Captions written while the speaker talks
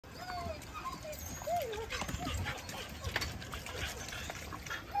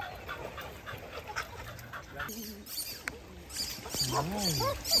Hi,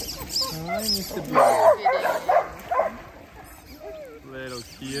 Mr. Blue. Little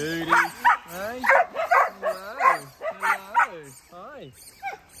cutie. Hey. Hello. Hello. Hi.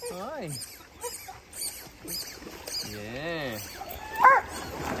 Hi. Yeah.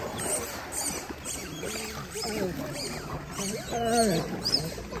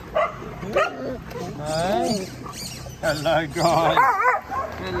 Hi. Hello, guys.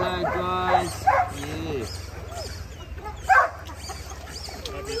 Hello, guys. Yeah.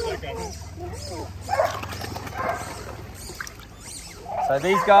 So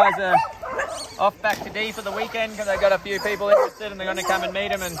these guys are off back to D for the weekend because they've got a few people interested and they're going to come and meet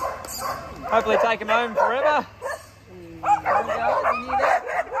them and hopefully take them home forever. Guys, you hear that?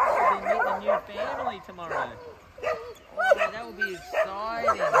 We'll be meeting a new family tomorrow. Oh, that will be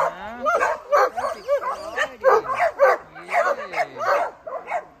exciting, huh? That's exciting. Yeah.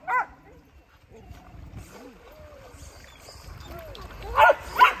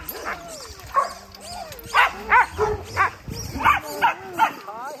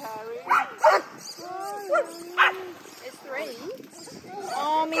 Hi, Harry. There's 3.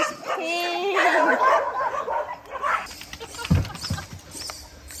 Oh, Miss Pink.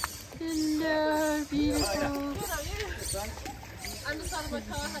 Hello, beautiful. I'm just out of my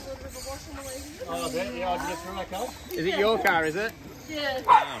car, had a little bit of a wash on the way here. Oh, is it? Yeah, I just threw my car. Is it your car, is it? Yeah.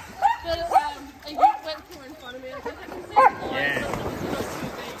 Oh. But a youth went through in front of me. I was like, I can see the line, Yeah. so it's not too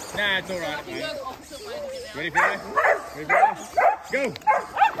big. Nah, it's all So I right, can mate. go the opposite way to get out. Ready for that? Ready for that? Go!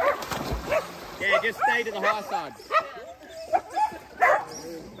 Yeah, just stay to the high side.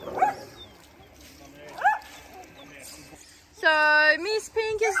 So, Miss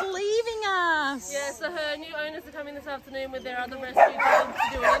Pink is leaving us. Yeah, so her new owners are coming this afternoon with their other rescue dogs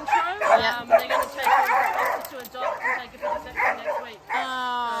to do an intro. Yeah. They're going to take her to adopt and take her for reception next week.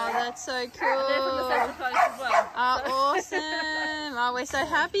 Oh, that's so They're from the cool. Central Coast as well. Oh, awesome. Oh, we're so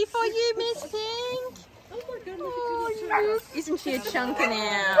happy for you, Miss Pink. Oh my goodness, Oh, look at look. Isn't she a chunker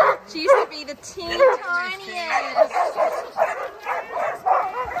now? She used to be the teeny tiniest.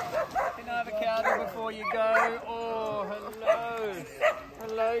 Can I have a cuddle before you go? Oh, hello.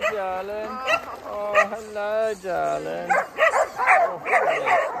 Hello, darling. Oh, hello, darling. Oh,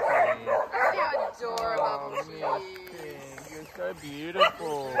 How adorable Miss she Pink, you're so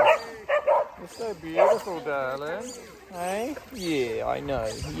beautiful. You're so beautiful, darling. Hey? Yeah, I know.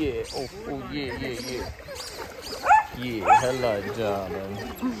 Yeah. Oh, yeah. Yeah, hello, darling.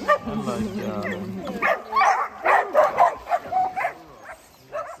 Hello, darling.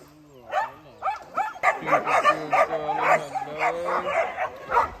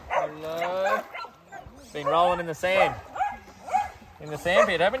 Hello. Been rolling in the sand. In the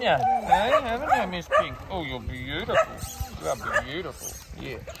sandpit, haven't you? Hey, haven't you, Miss Pink? Oh, you're beautiful. You are beautiful.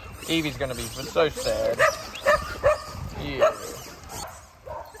 Yeah. Evie's going to be so sad. Yeah.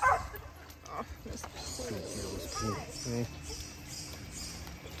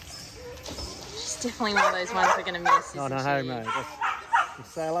 She's definitely one of those ones we're going to miss. Not isn't a home, she? mate. We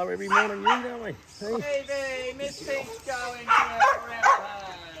say hello every morning, don't we? Evie, Miss Pink's going to her forever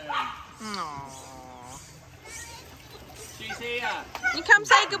home. Aww. She's here. You come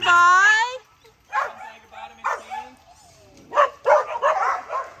say goodbye. Come say goodbye to Miss Pink.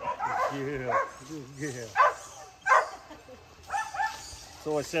 Yeah. It's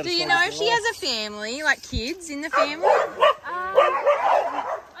always Do you know if she has a family, like kids in the family? I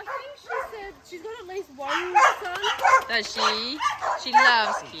think she said she's got at least one son. Does she? She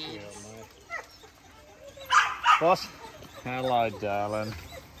loves kids. Boss? Hello, darling.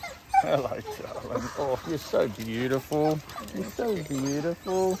 Hello, darling. Oh, you're so beautiful. You're so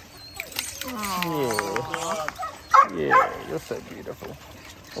beautiful. Yeah. Yeah, you're so beautiful.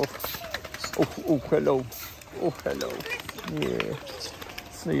 Oh, hello. Oh, hello. Yeah.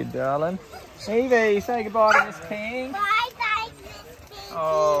 See you, darling. Evie, say goodbye to Miss Pink. Bye, Miss Pink.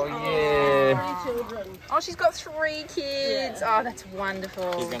 Oh, yeah. 3 children. Oh, she's got 3 kids. Yeah. Oh, that's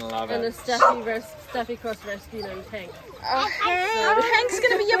wonderful. She's going to love And a it. Staffy Cross rescue named Hank. Oh, Hank. Hank's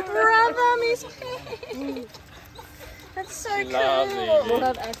going to be your brother, Miss Pink. That's so She loves cool. We'll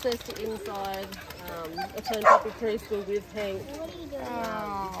have access to inside a turn puppy preschool with Hank.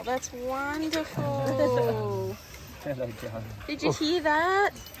 Oh, that's wonderful. Hello, darling. Did you hear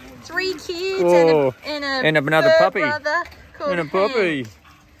that? 3 kids Oh, and and another third puppy. brother called And a Hank. puppy.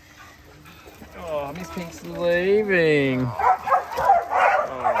 Oh, Miss Pink's leaving. Oh,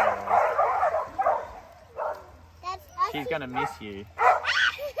 That's she's going to miss you.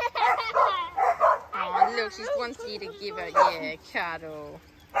 Oh, look, she wants you to give her, yeah, cuddle.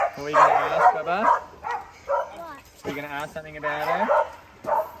 What are you going to ask, Bubba? what? Are you going to ask something about her?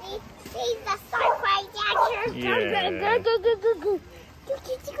 She's the so crazy. Yeah. Go.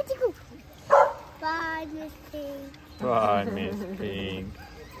 Tickle, tickle. Bye, Miss Pink. Bye, Miss Pink.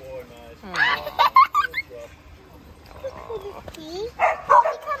 Pink? She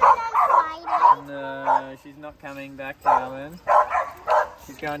coming on Friday. No, she's not coming back, darling.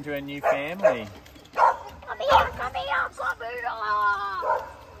 She's going to a new family. Come here, come here, come here.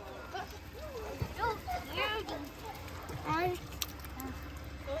 And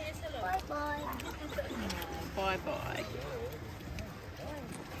bye-bye. Bye-bye.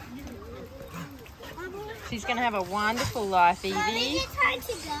 She's going to have a wonderful life, Evie. Mommy, is it time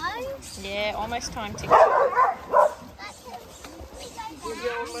to go? Yeah, almost time to go.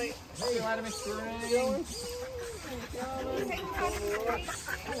 See you later, Miss Green.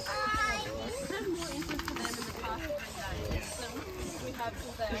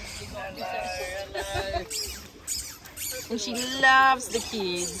 And she loves the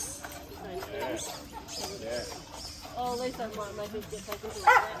kids. Oh, at least I might make it get taken to the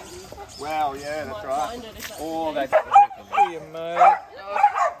Well, yeah, that's right. find it if that's Oh, that's... See you, mate.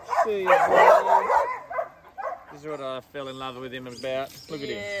 See you, buddy. This is what I fell in love with him about. Look at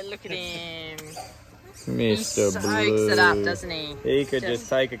him. Yeah, look at him. He Mr. soaks Blue. it up, doesn't he? He could just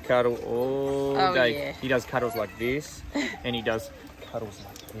take a cuddle all Oh, day. yeah. He does cuddles like this, and he does cuddles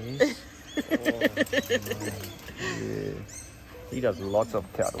like this. Yeah. He does lots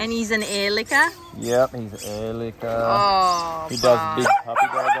of cuddles. And he's an air licker. Yep, he's an air licker. Oh, He does big puppy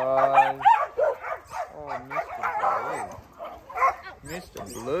dog eyes. Oh, Mr. Blue.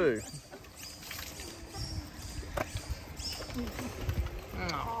 Mr. Blue.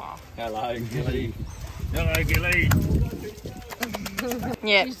 Aw. Hello, Gilly. Hello, Gilly.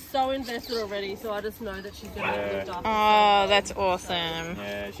 Yeah. She's so invested already, so I just know that she's going to get looked after. Oh, that's awesome.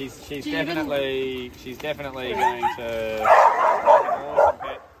 Yeah, she's you definitely going to make an awesome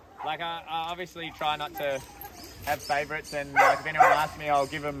pet. Like I obviously try not to have favourites, and like if anyone asks me, I'll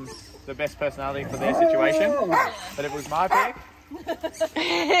give them the best personality for their situation. But if it was my pick, Miss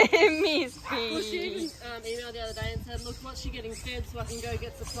Well, she even P. emailed the other day and said, look, what's she getting fed so I can go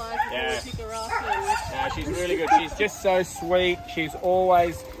get supplies before Yeah. we pick her up. And she's really good. She's just so sweet. She's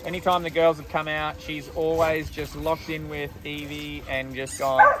always, anytime the girls have come out, she's always just locked in with Evie and just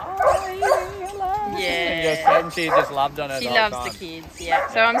gone, oh, Evie, hello. Yeah. And she just loved on her She the whole loves time. the kids, yeah.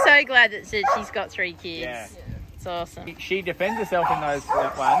 So I'm so glad that she's got 3 kids. Yeah. It's awesome. She defends herself in those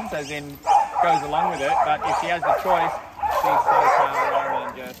ones, as in goes along with it, but if she has the choice, she's so calm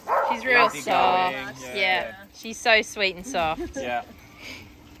and just She's real soft. easygoing. Yeah. She's so sweet and soft. Yeah.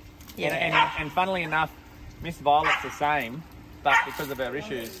 Yeah. And funnily enough, Miss Violet's the same, but because of her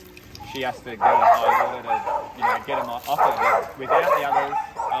issues, she has to go to high water to, get them off her. But without the others,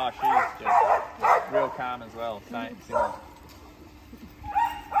 she's just real calm as well. Same, similar.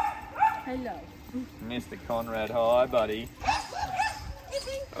 hello. Mr. Conrad, hi, buddy.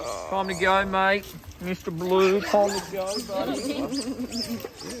 Time to go, mate. Mr. Blue, time to go, buddy.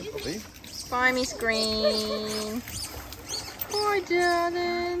 Bye, Miss Green. Bye,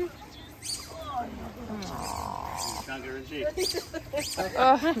 darling.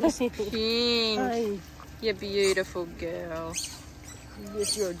 Oh, Miss Pink. You're a beautiful girl.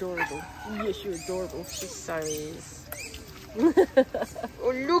 Yes, you're adorable. Yes, you're adorable. She so is.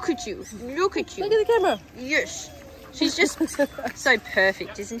 Oh, look at you. Look at you. Look at the camera. Yes. She's just so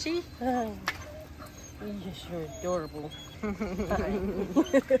perfect, isn't she? Yes, you're adorable.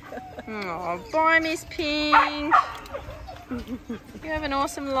 Oh, bye, Miss Pink. You have an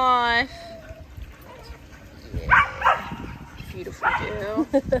awesome life. Yeah. Beautiful girl.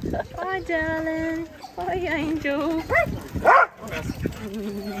 Bye, darling. Bye, angel.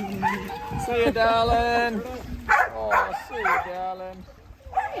 See you, darling. Oh, see you, darling.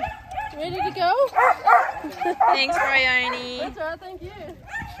 Ready to go? Thanks, Bryony. That's all right, thank you.